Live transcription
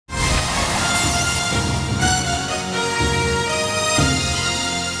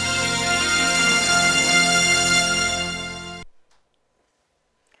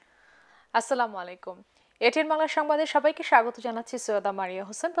আসসালামু আলাইকুম। এটিএন বাংলা সংবাদে সবাইকে স্বাগত জানাচ্ছি। সৈয়দা মারিয়া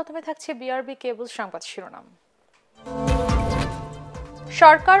হোসেন। প্রথমে থাকছে বিআরবি কেবল সংবাদ শিরোনাম।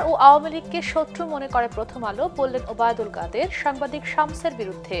 সরকার ও আওয়ামী লীগকে শত্রু মনে করে প্রথম আলো, বললেন ওবায়দুল কাদের। সাংবাদিক শামসের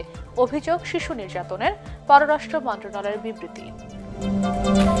বিরুদ্ধে অভিযোগ শিশু নির্যাতনের, পররাষ্ট্র মন্ত্রণালয়ের বিবৃতি।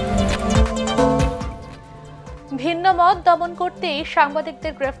 ভিন্ন মত দমন করতেই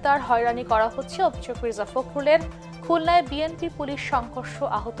সাংবাদিকদের গ্রেফতার, হয়রানি করা হচ্ছে, অভিযোগ মির্জা ফখরুলের। খুলনায় বিএনপি পুলিশ সংঘর্ষ,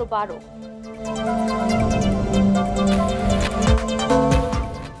 আহত 12।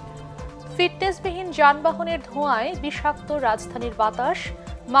 ফিটনেসবিহীন যানবাহনের ধোঁয়ায় বিষাক্ত রাজধানীর বাতাস,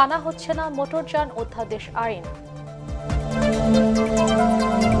 মানা হচ্ছে না মোটরযান অধ্যাদেশ আইন।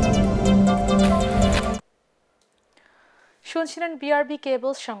 শুনছিলেন বিআরবি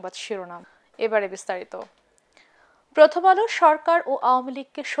কেবল সংবাদ শিরোনাম। এবারে বিস্তারিত। প্রথম আলো সরকার ও আওয়ামী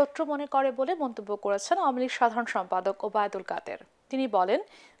লীগকে শত্রু মনে করে বলে মন্তব্য করেছেন আওয়ামী লীগ সাধারণ সম্পাদক ওবায়দুল কাদের। তিনি বলেন,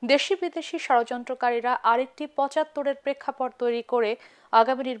 দেশি বিদেশি ষড়যন্ত্রকারীরা আরেকটি ৭৫-এর প্রেক্ষাপট তৈরি করে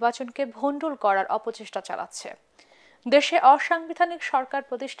আগামী নির্বাচনকে ভণ্ডুল করার অপচেষ্টা চালাচ্ছে। দেশে অসাংবিধানিক সরকার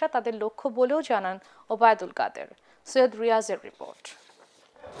প্রতিষ্ঠা তাদের লক্ষ্য বলেও জানান ওবায়দুল কাদের। সৈয়দ রিয়াজের রিপোর্ট।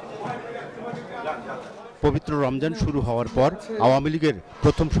 পবিত্র রমজান শুরু হওয়ার পর আওয়ামী লীগের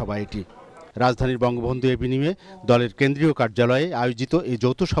প্রথম সভা এটি। রাজধানীর বঙ্গবন্ধু এভিনিউয়ে দলের কেন্দ্রীয় কার্যালয়ে আয়োজিত এই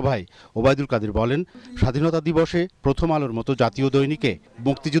যৌথ সভায় ওবায়দুল কাদের বলেন, স্বাধীনতা দিবসে প্রথম আলোর মতো জাতীয় দৈনিকে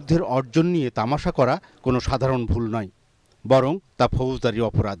মুক্তিযুদ্ধের অর্জন নিয়ে তামাশা করা কোনো সাধারণ ভুল নয়, বরং তা ফৌজদারি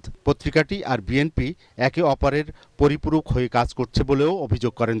অপরাধ। পত্রিকাটি আর বিএনপি একে অপরের পরিপূরক হয়ে কাজ করছে বলেও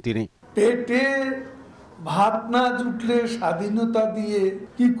অভিযোগ করেন তিনি। পেটে ভাত না জুটলে স্বাধীনতা দিয়ে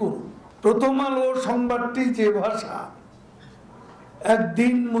কি করব? প্রথম আলো সংবাদটি যে ভাষা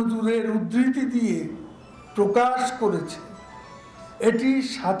একদিন মজুরের উদ্ধৃতি দিয়ে প্রকাশ করেছে, এটি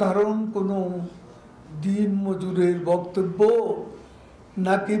সাধারণ কোনো দিন মজুরের বক্তব্য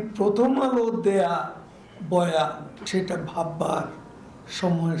নাকি প্রথম আলো দেয়া বয়ান, সেটা ভাববার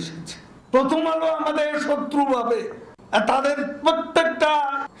সময় এসেছে। প্রথম আলো আমাদের শত্রু ভাবে, তাদের প্রত্যেকটা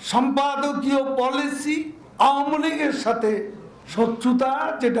সম্পাদকীয় পলিসি আওয়ামী লীগের সাথে শত্রুতা,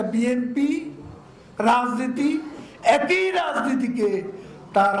 যেটা বিএনপি রাজনীতি, একই রাজনীতিকে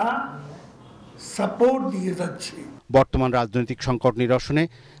তারা সাপোর্ট দিয়ে যাচ্ছে। বর্তমান রাজনৈতিক সংকট নিরসনে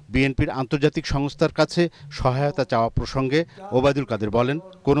বিএনপির আন্তর্জাতিক সংস্থার কাছে সহায়তা চাওয়া প্রসঙ্গে ওবায়দুল কাদের বলেন,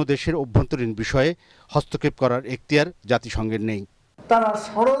 কোনো দেশের অভ্যন্তরীণ বিষয়ে হস্তক্ষেপ করার এখতিয়ার জাতিসংঘের নেই। তারা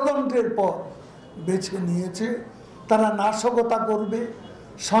ষড়যন্ত্রের পথ বেছে নিয়েছে। তারা নাশকতা করবে,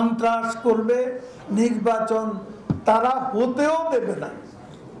 সন্ত্রাস করবে, নির্বাচন তারা হতেও দেবে না,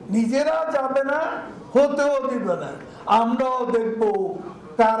 নিজেরা যাবে না, হতেও দিবে না। আমরাও দেখব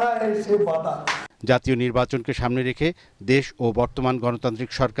তারা এসে বাধা। জাতীয় নির্বাচনকে সামনে রেখে দেশ ও বর্তমান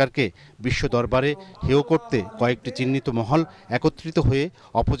গণতান্ত্রিক সরকারকে বিশ্ব দরবারে হেয় করতে কয়েকটি চিহ্নিত মহল একত্রিত হয়ে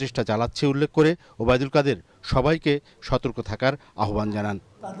অপচেষ্টা চালাচ্ছে উল্লেখ করে ওবায়দুল কাদের সবাইকে সতর্ক থাকার আহ্বান জানান।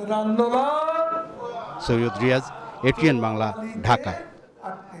 সৈয়দ রিয়াজ, এটিএন বাংলা, ঢাকা।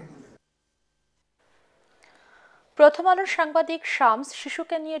 প্রথম আলোর সাংবাদিক শামস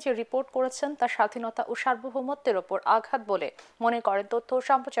শিশুকে নিয়ে যে রিপোর্ট করেছেন তা স্বাধীনতা ও সার্বভৌমত্বের ওপর আঘাত বলে মনে করেন তথ্য ও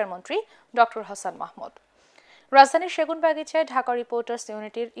সম্প্রচার মন্ত্রী ডক্টর হাসান মাহমুদ। রাজধানীর সেগুনবাগিচায় ঢাকা রিপোর্টার্স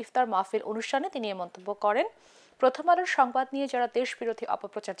ইউনিটির ইফতার মাহফিল অনুষ্ঠানে তিনি এ মন্তব্য করেন। প্রথম আলোর সংবাদ নিয়ে যারা দেশ বিরোধী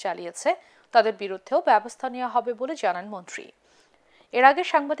অপপ্রচার চালিয়েছে তাদের বিরুদ্ধেও ব্যবস্থা নেওয়া হবে বলে জানান মন্ত্রী। এর আগে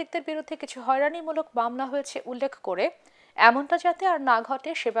সাংবাদিকদের বিরুদ্ধে কিছু হয়রানিমূলক মামলা হয়েছে উল্লেখ করে এমনটা যাতে আর না ঘটে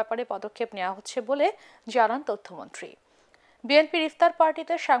সে ব্যাপারে পদক্ষেপ নেওয়া হচ্ছে বলে জানান তথ্যমন্ত্রী। বিএনপির ইফতার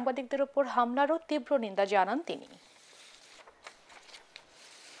পার্টিতে সাংবাদিকদের উপর হামলারও তীব্র নিন্দা জানান তিনি।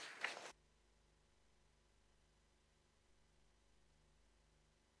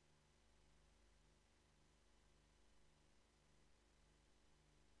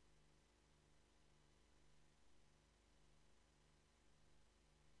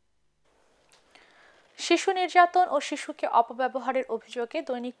 শিশু নির্যাতন ও শিশুকে অপব্যবহারের অভিযোগে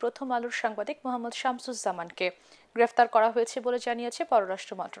দৈনিক প্রথম আলোর সাংবাদিক মোহাম্মদ শামসুজ্জামানকে গ্রেফতার করা হয়েছে বলে জানিয়েছে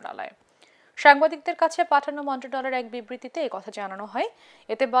পররাষ্ট্র মন্ত্রণালয়। সাংবাদিকদের কাছে পাঠানো মন্ত্রণালয়ের এক বিবৃতিতে এই কথা জানানো হয়।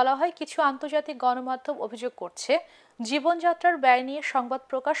 এতে বলা হয়, কিছু আন্তর্জাতিক গণমাধ্যম অভিযোগ করছে জীবনযাত্রার ব্যয় নিয়ে সংবাদ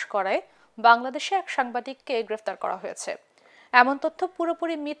প্রকাশ করায় বাংলাদেশে এক সাংবাদিককে গ্রেফতার করা হয়েছে। এমন তথ্য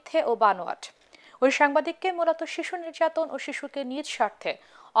পুরোপুরি মিথ্যে ও বানোয়াট। ওই সাংবাদিককে মূলত শিশু নির্যাতন ও শিশুকে নিজ স্বার্থে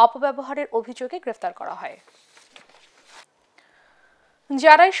অপব্যবহারের অভিযোগে গ্রেফতার করা হয়।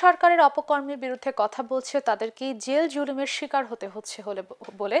 যারাই সরকারের অপকর্মের বিরুদ্ধে কথা বলছে তাদেরকে জেল জুলুমের শিকার হতে হচ্ছে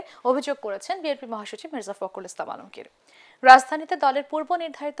বলে অভিযোগ করেছেন বিএনপি মহাসচিব মির্জা ফখরুল ইসলাম আলমগীর। রাজধানীতে দলের পূর্ব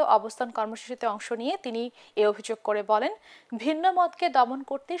নির্ধারিত অবস্থান কর্মসূচিতে অংশ নিয়ে তিনি এই অভিযোগ করে বলেন, ভিন্ন মতকে দমন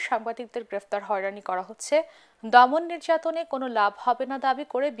করতে সাংবাদিকদের গ্রেফতার হয়রানি করা হচ্ছে। দমন নির্যাতনে কোনো লাভ হবে না দাবি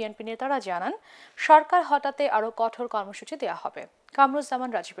করে বিএনপি নেতারা জানান, সরকার হটাতে আরও কঠোর কর্মসূচি দেওয়া হবে। কামরুজ্জামান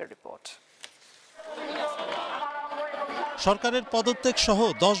রাজীবের রিপোর্ট। সরকারের পদত্যাগ সহ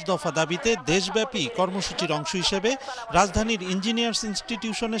 10 দফা দাবিতে দেশব্যাপী কর্মসূচির অংশ হিসেবে রাজধানীর ইঞ্জিনিয়ার্স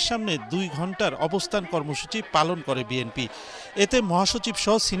ইনস্টিটিউশনের সামনে 2 ঘন্টার অবস্থান কর্মসূচি পালন করে বিএনপি। এতে মহাসচিব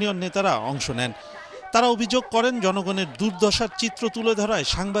সহ সিনিয়র নেতারা অংশ নেন। তারা অভিযোগ করেন, জনগণের দুর্দশার চিত্র তুলে ধরায়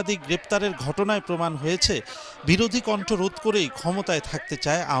সাংবাদিক গ্রেপ্তারের ঘটনায় প্রমাণ হয়েছে বিরোধী কণ্ঠ রোধ করেই ক্ষমতায় থাকতে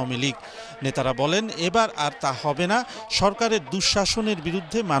চায় আওয়ামী লীগ। নেতারা বলেন, এবার আর তা হবে না। সরকারের দুঃশাসনের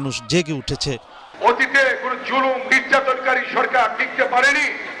বিরুদ্ধে মানুষ জেগে উঠেছে। অতীতে কোন জুলুম নির্যাতনকারী সরকার টিকতে পারেনি,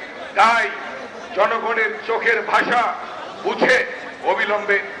 তাই জনগণের চোখের ভাষা বুঝে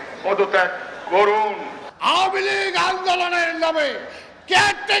অবিলম্বে পদত্যাগ করুন। আওয়ামী লীগ আন্দোলনের নামে,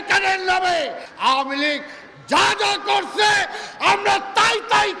 কেয়ারটেকারের নামে আওয়ামী লীগ যা যা করছে আমরা তাই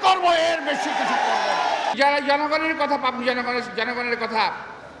তাই করব, এর বেশি কিছু করব না। যারা জনগণের কথা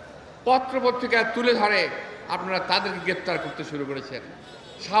পত্র পত্রিকায় তুলে ধরে, আপনারা তাদেরকে গ্রেপ্তার করতে শুরু করেছেন।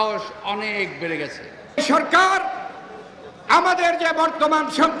 সাহস অনেক বেড়ে গেছে। সরকার আমাদের যে বর্তমান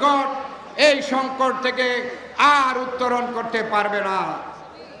সংকট, এই সংকট থেকে আর উত্তরণ করতে পারবে না।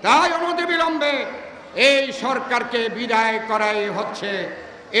 তাই অনতিবিলম্বে এই সরকারকে বিদায় করাই হচ্ছে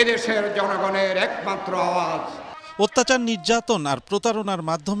এদেশের জনগণের একমাত্র আওয়াজ। অত্যাচার, নির্যাতন আর প্রতারণার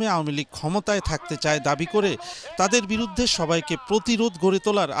মাধ্যমে আওয়ামী লীগ ক্ষমতায় থাকতে চায় দাবি করে তাদের বিরুদ্ধে সবাইকে প্রতিরোধ গড়ে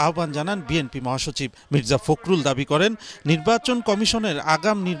তোলার আহ্বান জানান বিএনপি মহাসচিব মির্জা ফখরুল। দাবি করেন, নির্বাচন কমিশনের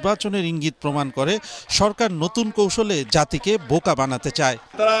আগাম নির্বাচনের ইঙ্গিত প্রমাণ করে সরকার নতুন কৌশলে জাতিকে বোকা বানাতে চায়।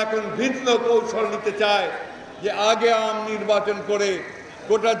 তারা এখন ভিন্ন কৌশল নিতে চায় যে আগে আম নির্বাচন করে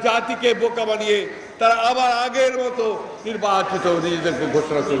গোটা জাতিকে বোকা বানিয়ে তারা আবার আগের মতো নির্বাচিত নিজেদেরকে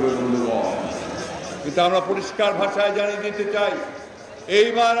ঘোষণা করবে। কিন্তু আমরা পরিষ্কার ভাষায় জানিয়ে দিতে চাই,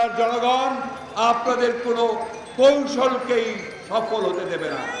 এইবার আর জনগণ আপনাদের কোনো কৌশলকেই সফল হতে দেবে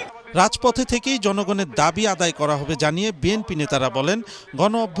না। রাজপথে থেকেই জনগণের দাবি আদায় করা হবে জানিয়ে বিএনপি নেতারা বলেন,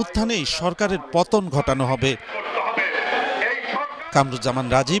 গণ অভ্যুত্থানেই সরকারের পতন ঘটানো হবে। কামরুজ্জামান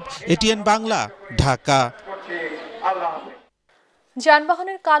রাজীব, ATN বাংলা, ঢাকা।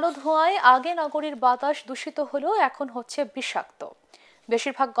 যানবাহনের কালো ধোঁয়ায় আগে নগরীর বাতাস দূষিত হলেও এখন হচ্ছে বিষাক্ত।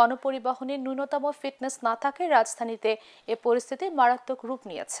 বেশিরভাগ গণপরিবহনের ন্যূনতম ফিটনেস না থাকায় রাজধানীতে এ পরিস্থিতি মারাত্মক রূপ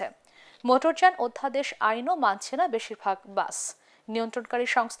নিয়েছে। মোটরযান অধ্যাদেশ আইনও মানছে না বেশিরভাগ বাস। নিয়ন্ত্রণকারী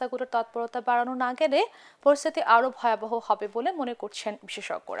সংস্থাগুলোর তৎপরতা বাড়ানো না গেলে পরিস্থিতি আরও ভয়াবহ হবে বলে মনে করছেন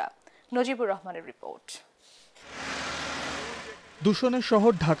বিশেষজ্ঞরা। নজিবুর রহমানের রিপোর্ট। দূষণের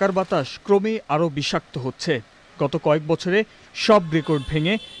শহর ঢাকার বাতাস ক্রমেই আরও বিষাক্ত হচ্ছে। গত কয়েক বছরে সব রেকর্ড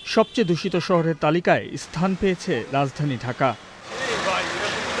ভেঙে সবচেয়ে দূষিত শহরের তালিকায় স্থান পেয়েছে রাজধানী ঢাকা।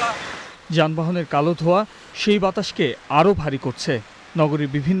 যানবাহনের কালো ধোঁয়া সেই বাতাসকে আরও ভারী করছে।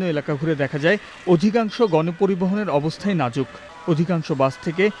 নগরীর বিভিন্ন এলাকা ঘুরে দেখা যায় অধিকাংশ গণপরিবহনের অবস্থাই নাজুক। অধিকাংশ বাস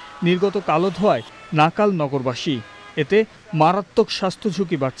থেকে নির্গত কালো ধোঁয়ায় নাকাল নগরবাসী। এতে মারাত্মক স্বাস্থ্য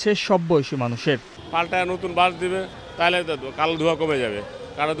ঝুঁকি বাড়ছে সব বয়সী মানুষের। পাল্টায় নতুন বাস দিবে, তাহলে কালো ধোঁয়া কমে যাবে।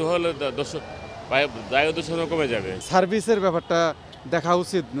 কালো ধোঁয়া হলে বায়ু দূষণ কমে যাবে। সার্ভিসের ব্যাপারটা দেখা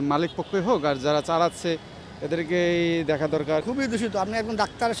উচিত, মালিক পক্ষে হোক আর যারা চালাচ্ছে এদেরকে দেখা দরকার। খুবই দূষিত। আপনি একজন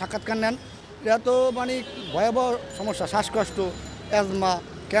ডাক্তারের সাক্ষাৎকার নেন, এটা তো মানে ভয়াবহ সমস্যা। শ্বাসকষ্ট, অ্যাজমা,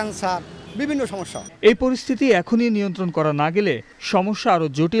 ক্যান্সার, বিভিন্ন সমস্যা। এই পরিস্থিতি এখনই নিয়ন্ত্রণ করা না গেলে সমস্যা আরও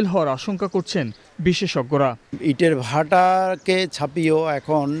জটিল হওয়ার আশঙ্কা করছেন বিশেষজ্ঞরা। ইটের ভাটাকে ছাপিয়েও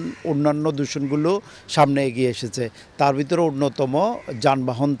এখন অন্যান্য দূষণগুলো সামনে এগিয়ে এসেছে। তার ভিতরে অন্যতম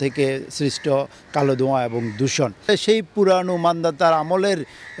যানবাহন থেকে সৃষ্ট কালো ধোঁয়া এবং দূষণ। সেই পুরানো মান্দাতার আমলের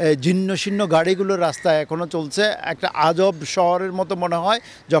জীর্ণশীর্ণ গাড়িগুলো রাস্তায় এখনও চলছে। একটা আজব শহরের মতো মনে হয়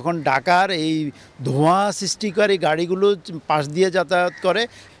যখন ঢাকার এই ধোঁয়া সৃষ্টিকারী গাড়িগুলো পাশ দিয়ে যাতায়াত করে।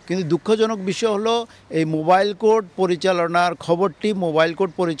 কিন্তু দুঃখজনক বিষয় হলো এই মোবাইল কোড পরিচালনার খবরটি মোবাইল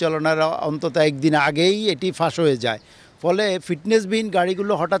কোড পরিচালনার অন্তত একদিন আগেই এটি ফাঁস হয়ে যায়। ফলে ফিটনেসবিহীন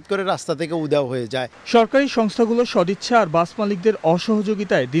গাড়িগুলো হঠাৎ করে রাস্তা থেকে উধাও হয়ে যায়। সরকারি সংস্থাগুলোর সদিচ্ছা আর বাস মালিকদের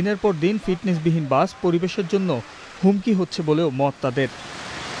অসহযোগিতায় দিনের পর দিন ফিটনেসবিহীন বাস পরিবেশের জন্য হুমকি হচ্ছে বলেও মত তাদের।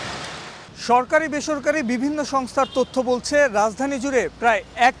 সরকারি বেসরকারি বিভিন্ন সংস্থার তথ্য বলছে, রাজধানী জুড়ে প্রায়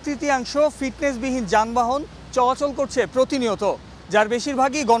 1/3 ফিটনেসবিহীন যানবাহন চলাচল করছে প্রতিনিয়ত, যার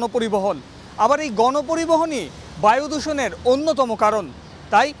বেশিরভাগই গণপরিবহন। আবার এই গণপরিবহনই বায়ু দূষণের অন্যতম কারণ।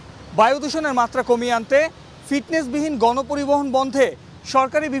 তাই বায়ু দূষণের মাত্রা কমিয়ে আনতে ফিটনেসবিহীন গণপরিবহন বন্ধে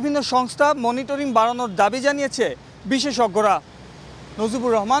সরকারি বিভিন্ন সংস্থা মনিটরিং বাড়ানোর দাবি জানিয়েছে বিশেষজ্ঞরা।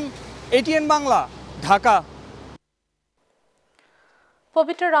 নজিবুর রহমান, ATN বাংলা, ঢাকা।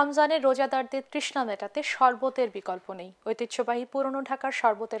 পবিত্র রমজানের রোজাদারদের তৃষ্ণা মেটাতে শরবতের বিকল্প নেই। ঐতিহ্যবাহী পুরনো ঢাকার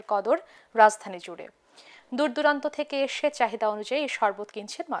শরবতের কদর রাজধানী জুড়ে। দূর দূরান্ত থেকে এসে চাহিদা অনুযায়ী এই শরবত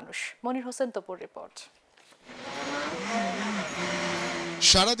কিনছেন মানুষ। মনির হোসেন তপুর রিপোর্ট।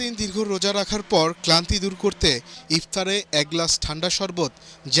 সারাদিন দীর্ঘ রোজা রাখার পর ক্লান্তি দূর করতে ইফতারে এক গ্লাস ঠান্ডা শরবত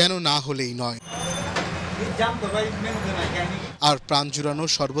যেন না হলেই নয়। আর প্রাণ জুড়ানো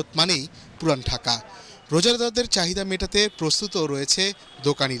শরবত মানেই পুরান ঢাকা। রোজাদারদের চাহিদা মেটাতে প্রস্তুত রয়েছে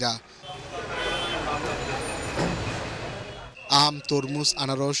দোকানিরা। আম, তরমুজ,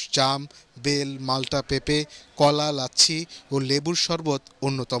 আনারস, জাম, বেল, মাল্টা, পেঁপে, কলা, লাচ্ছি ও লেবুর শরবত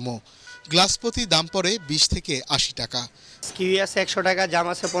অন্যতম। গ্লাস প্রতি দাম পড়ে 20 থেকে 80 টাকা। কিউই আছে 100 টাকা, জাম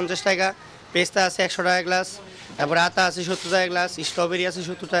আছে 50 টাকা, পেস্তা আছে 100 টাকা গ্লাস, তারপরে আতা আছে 70 টাকা গ্লাস, স্ট্রবেরি আছে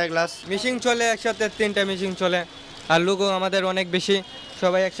 70 টাকা গ্লাস। মেশিন চলে একসাথে, 3টা মেশিন চলে, আর লোকও আমাদের অনেক বেশি,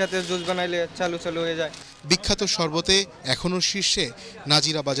 সবাই একসাথে জুস বানাইলে চালু হয়ে যায়। বিখ্যাত শরবতে এখনও শীর্ষে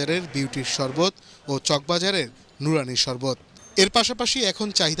নাজিরা বাজারের বিউটির শরবত ও চকবাজারের নুরানির শরবত। এর পাশাপাশি এখন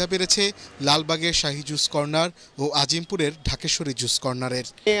চাহিদা বেড়েছে লালবাগের শাহী জুস কর্নার ও আজিমপুরের ঢাকেশ্বরী জুস কর্নারের।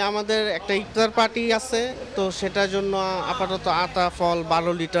 আমাদের একটা ইফতার পার্টি আছে, তো সেটার জন্য আপাতত আতা ফল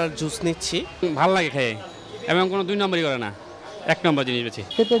 12 লিটার জুস নিচ্ছি। ভালো লাগে খেয়ে, এবং কোনো 2 নম্বরই করে না, 1 নম্বর জিনিস বেশি।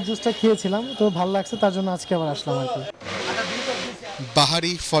 পেঁপের জুসটা খেয়েছিলাম, তো ভালো লাগছে, তার জন্য আজকে আবার আসলাম আর কি।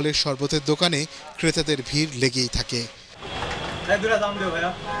 বাহারি ফলের শরবতের দোকানে ক্রেতাদের ভিড় লেগেই থাকে।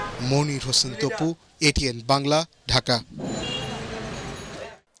 মনির হোসেন তপু, ATN বাংলা, ঢাকা।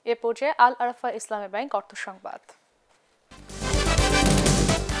 এ পর্যায়ে আল আরাফা ইসলামী ব্যাংক অর্থ সংবাদ।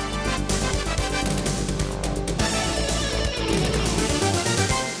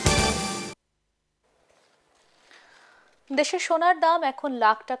 দেশে সোনার দাম এখন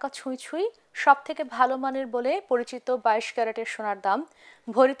লাখ টাকা ছুঁই ছুঁই। সব থেকে ভালো মানের বলে পরিচিত 22 ক্যারেটের সোনার দাম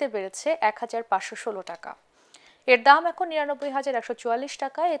ভরিতে বেড়েছে 1516 টাকা। এর দাম এখন 99,144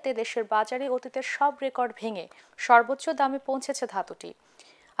 টাকা। এতে দেশের বাজারে অতীতের সব রেকর্ড ভেঙে সর্বোচ্চ দামে পৌঁছেছে ধাতুটি।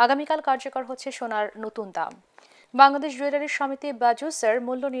 আগামীকাল কার্যকর হচ্ছে সোনার নতুন দাম। বাংলাদেশ জুয়েলারি সমিতি বাজুসের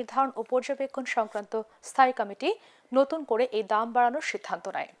মূল্য নির্ধারণ ও পর্যবেক্ষণ সংক্রান্ত স্থায়ী কমিটি নতুন করে এই দাম বাড়ানোর সিদ্ধান্ত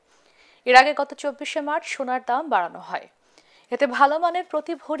নেয়। এর আগে গত 24শে মার্চ সোনার দাম বাড়ানো হয়। এতে ভালো মানের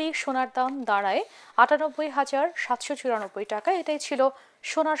প্রতি ভরি সোনার দাম দাঁড়ায় 98,794 টাকা। এটাই ছিল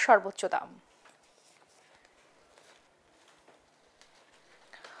সোনার সর্বোচ্চ দাম।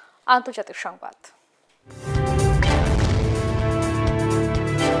 আন্তর্জাতিক সংবাদ।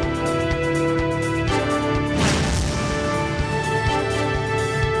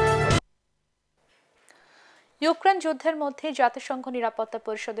 ইউক্রেন যুদ্ধের মধ্যে জাতিসংঘ নিরাপত্তা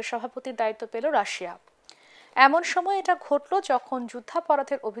পরিষদের সভাপতির দায়িত্ব পেল রাশিয়া। এমন সময় এটা ঘটল যখন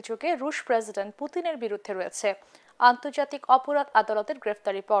যুদ্ধাপরাধের অভিযোগে রুশ প্রেসিডেন্ট পুতিনের বিরুদ্ধে রয়েছে আন্তর্জাতিক অপরাধ আদালতের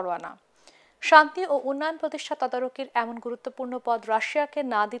গ্রেফতারি পরোয়ানা। শান্তি ও উন্নয়ন প্রতিষ্ঠা তদারকির এমন গুরুত্বপূর্ণ পদ রাশিয়াকে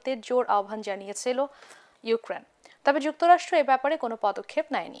না দিতে জোর আহ্বান জানিয়েছিল ইউক্রেন। তবে যুক্তরাষ্ট্র এ ব্যাপারে কোনো পদক্ষেপ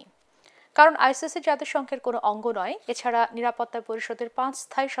নেয়নি, কারণ আইসিসি জাতিসংঘের কোনো অঙ্গ নয়। এছাড়া নিরাপত্তা পরিষদের 5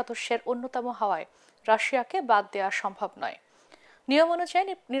 স্থায়ী সদস্যের অন্যতম হওয়ায় রাশিয়াকে বাদ দেওয়া সম্ভব নয়। নিয়ম অনুযায়ী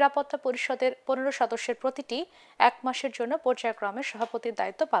নিরাপত্তা পরিষদের 15 সদস্যের প্রতিটি 1 মাসের জন্য পর্যায়ক্রমে সভাপতির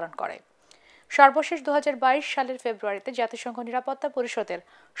দায়িত্ব পালন করে। সর্বশেষ 2022 সালের ফেব্রুয়ারিতে জাতিসংঘ নিরাপত্তা পরিষদের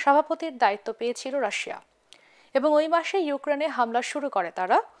সভাপতির দায়িত্ব পেয়েছিল রাশিয়া, এবং ওই মাসে ইউক্রেনে হামলা শুরু করে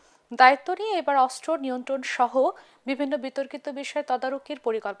তারা। দায়িত্ব নিয়ে এবার অস্ত্র নিয়ন্ত্রণ সহ বিভিন্ন বিতর্কিত বিষয়ে তদারকির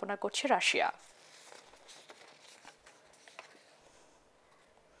পরিকল্পনা করছে রাশিয়া।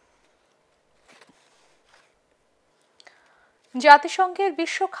 জাতিসংঘের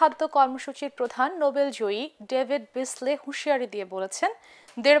বিশ্ব খাদ্য কর্মসূচির প্রধান নোবেল জয়ী ডেভিড বিসলে হুঁশিয়ারি দিয়ে বলেছেন,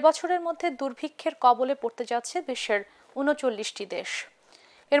 1.5 বছরের মধ্যে দুর্ভিক্ষের কবলে পড়তে যাচ্ছে বিশ্বের 39টি দেশ।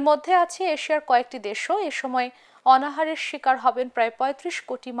 এর মধ্যে আছে এশিয়ার কয়েকটি দেশও। এ সময় অনাহারের শিকার হবেন প্রায় 35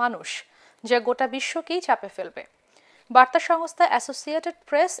 কোটি মানুষ, যা গোটা বিশ্বকেই চাপে ফেলবে। বার্তা সংস্থা অ্যাসোসিয়েটেড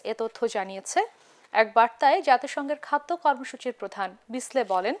প্রেস এ তথ্য জানিয়েছে। এক বার্তায় জাতিসংঘের খাদ্য কর্মসূচির প্রধান বিসলে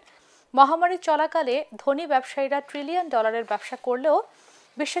বলেন, মহামারী চলাকালে ধনী ব্যবসায়ীরা $1 ট্রিলিয়ন ব্যবসা করলেও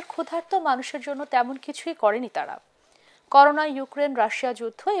বিশ্বের ক্ষুধার্ত মানুষের জন্য তেমন কিছুই করেনি তারা। করোনা, ইউক্রেন রাশিয়া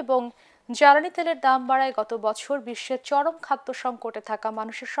যুদ্ধ এবং জ্বালানি তেলের দাম বাড়ায় গত বছর বিশ্বের চরম খাদ্য সংকটে থাকা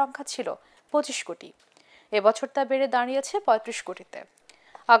মানুষের সংখ্যা ছিল 25 কোটি। এবছর তা বেড়ে দাঁড়িয়েছে 35 কোটিতে।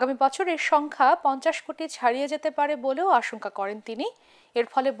 আগামী বছর এর সংখ্যা 50 কোটি ছাড়িয়ে যেতে পারে বলেও আশঙ্কা করেন তিনি। এর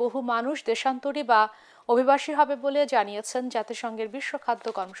ফলে বহু মানুষ দেশান্তরী বা অভিবাসী হবে বলে জানিয়েছেন জাতিসংঘের বিশ্ব খাদ্য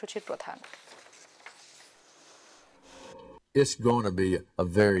কর্মসূচির প্রধান। It's going to be a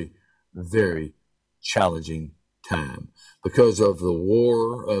very, very challenging time because of the war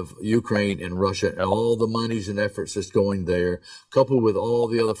of Ukraine and Russia and all the monies and efforts that's going there, coupled with all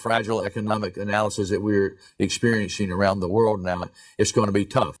the other fragile economic analysis that we're experiencing around the world now. It's going to be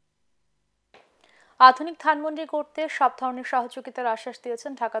tough. আধুনিক ধানমন্ডি করতে সব ধরনের সহযোগিতার আশ্বাস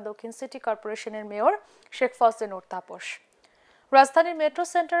দিয়েছেন ঢাকা দক্ষিণ city কর্পোরেশনের mayor Sheikh Fazle Noor Taposh. রাজধানীর মেট্রো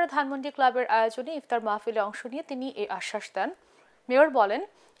সেন্টারে ধানমন্ডি ক্লাবের আয়োজনে ইফতার মাহফিলে অংশ নিয়ে তিনি এই আশ্বাস দেন। মেয়র বলেন,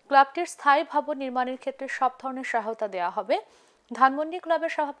 ক্লাবটির স্থায়ী ভবন নির্মাণের ক্ষেত্রে সব ধরনের সহায়তা দেওয়া হবে। ধানমন্ডি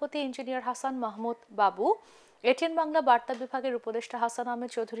ক্লাবের সভাপতি ইঞ্জিনিয়ার হাসান মাহমুদ বাবু, এটিএন বাংলা বার্তা বিভাগের উপদেষ্টা হাসান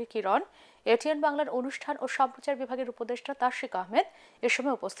আহমেদ চৌধুরী কিরণ, এটিএন বাংলার অনুষ্ঠান ও সম্প্রচার বিভাগের উপদেষ্টা তাশরিক আহমেদ এ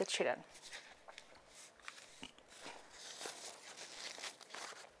সময় উপস্থিত ছিলেন।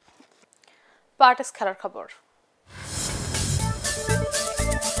 পার্টিস খেলার খবর।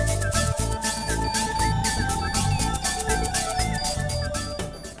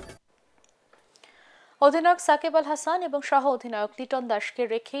 অধিনায়ক সাকিব আল হাসান এবং সহ অধিনায়ক লিটন দাসকে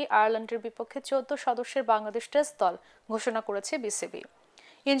রেখেই আয়ারল্যান্ডের বিপক্ষে 14 সদস্যের বাংলাদেশ টেস্ট দল ঘোষণা করেছে বিসিবি।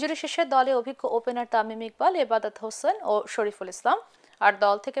 ইনজুরি শেষে দলে অভিজ্ঞ ওপেনার তামিম ইকবাল, এবাদত হোসেন ও শরীফুল ইসলাম, আর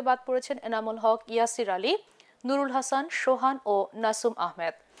দল থেকে বাদ পড়েছেন এনামুল হক, ইয়াসির আলী, নুরুল হাসান, সোহান ও নাসুম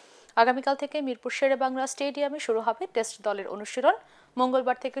আহমেদ। আগামীকাল থেকে মিরপুর শেরেবাংলা স্টেডিয়ামে শুরু হবে টেস্ট দলের অনুশীলন।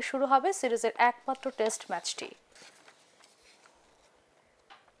 মঙ্গলবার থেকে শুরু হবে সিরিজের একমাত্র টেস্ট ম্যাচটি।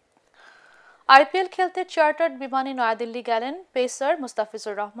 আইপিএল খেলতে চার্টার্ড বিমানে নয়াদিল্লি গেলেন পেসার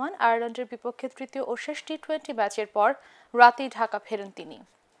মুস্তাফিজুর রহমান। আয়ারল্যান্ডের বিপক্ষে তৃতীয় ও শেষ টি-20 ম্যাচের পর রাতেই ঢাকা ফেরেন তিনি।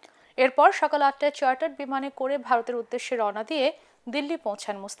 এরপর সকাল 8টায় চার্টার্ড বিমানে করে ভারতের উদ্দেশ্যে রওনা দিয়ে দিল্লি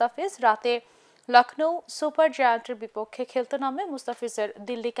পৌঁছান মুস্তাফিজ। রাতে লখনৌ সুপার জায়ান্টের বিপক্ষে খেলতে নামে মুস্তাফিজের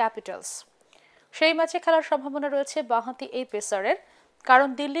দিল্লি ক্যাপিটালস। সেই ম্যাচে খেলার সম্ভাবনা রয়েছে বাঁহাতি এই পেসারের, কারণ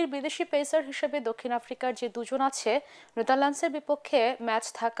দিল্লির বিদেশি পেসার হিসেবে দক্ষিণ আফ্রিকার যে দুজন আছে, নেদারল্যান্ডসের বিপক্ষে ম্যাচ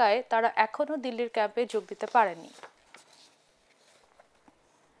থাকায় তারা এখনও দিল্লির ক্যাম্পে যোগ দিতে পারেনি।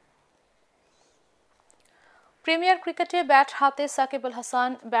 প্রিমিয়ার ক্রিকেটে ব্যাট হাতে সাকিব আল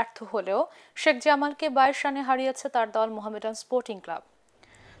হাসান ব্যর্থ হলেও শেখ জামালকে 22 রানে হারিয়েছে তার দল মোহামেডান স্পোর্টিং ক্লাব।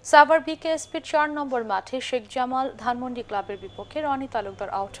 সাভার বিকেএসপির 4 নম্বর মাঠে শেখ জামাল ধানমন্ডি ক্লাবের বিপক্ষে রনি তালুকদার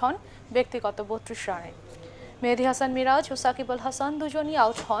আউট হন ব্যক্তিগত 32 রানে। মেহেদী হাসান মিরাজ ও সাকিব আল হাসান দুজনই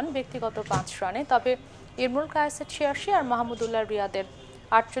আউট হন ব্যক্তিগত 5 রানে। তবে ইমরুল কায়েসের 86 আর মাহমুদুল্লাহ রিয়াদের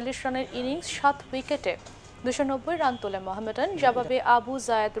 48 রানের ইনিংস 7 উইকেটে 290 রান তোলে মোহামেডান। জবাবে আবু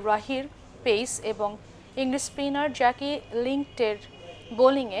জায়েদ রাহির পেস এবং ইংলিশ স্পিনার জ্যাকি লিংটের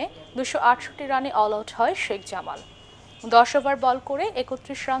বোলিংয়ে 268 রানে অল আউট হয় শেখ জামাল। 10 ওভার বল করে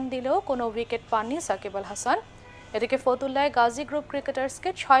 31 রান দিলেও কোনো উইকেট পাননি সাকিব আল হাসান। এদিকে ফতুল্লায় গাজী গ্রুপ ক্রিকেটার্সকে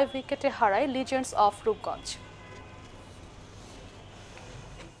 6 উইকেটে হারায় লিজেন্ডস অফ রূপগঞ্জ।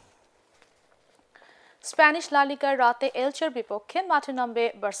 স্প্যানিশ লা লিগার রাতে এলচের বিপক্ষে মাঠে নামবে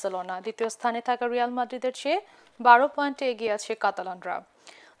বার্সেলোনা। দ্বিতীয় স্থানে থাকা রিয়াল মাদ্রিদের চেয়ে 12 পয়েন্টে এগিয়ে আছে কাতালানরা।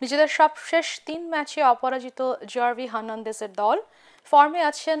 নিজেদের সবশেষ 3 ম্যাচে অপরাজিত জার্ভি হার্নান্দেজের দল। ফর্মে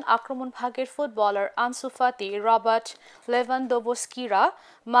আছেন আক্রমণভাগের ফুটবলার আনসু ফাতি, রবার্ট লেভানডোভস্কিরা।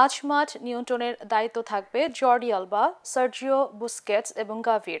 মাঝমাঠ নিয়ন্ত্রণের দায়িত্ব থাকবে জর্ডি আলবা, সার্জিও বুস্কেটস এবং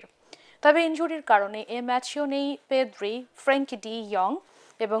গাভির। তবে ইনজুরির কারণে এ ম্যাচেও নেই পেদ্রি, ফ্র্যাঙ্কি ডি ইয়ং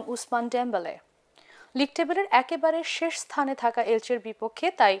এবং উসমান ডেম্বেলে। লিগ টেবিলের একেবারে শেষ স্থানে থাকা এলচের বিপক্ষে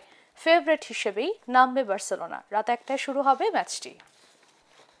তাই ফেভারিট হিসেবেই নামবে বার্সেলোনা। রাত 1টায় শুরু হবে ম্যাচটি।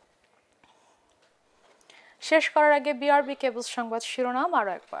 শেষ করার আগে বিআরবি কেবল সংবাদ শিরোনাম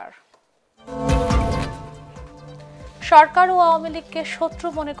আরও একবার। সরকার ও আওয়ামী লীগকে শত্রু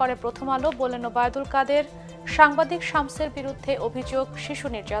মনে করে প্রথম আলো, বললেন ওবায়দুল কাদের। সাংবাদিক শামসের বিরুদ্ধে অভিযোগ শিশু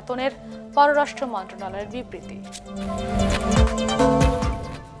নির্যাতনের, পররাষ্ট্র মন্ত্রণালয়ের বিবৃতি।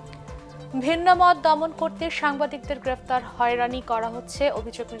 ভিন্ন মত দমন করতে সাংবাদিকদের গ্রেফতার, হয়রানি করা হচ্ছে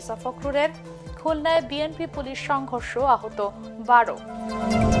অভিযোগ মির্জা ফখরুলের। খুলনায় বিএনপি পুলিশ সংঘর্ষ, আহত 12।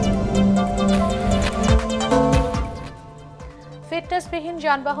 ফিটনেসবিহীন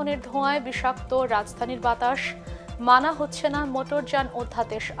যানবাহনের ধোঁয়ায় বিষাক্ত রাজধানীর বাতাস, মানা হচ্ছে না মোটরযান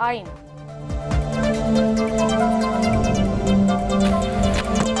অধ্যাদেশ আইন।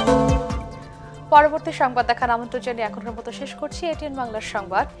 পরবর্তী সংবাদ দেখার আমন্ত্রণ জানিয়ে এখনকার মতো শেষ করছি এটিএন বাংলার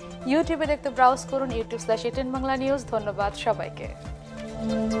সংবাদ। ইউটিউবে দেখতে ব্রাউজ করুন youtube/atnbangla news। ধন্যবাদ সবাইকে।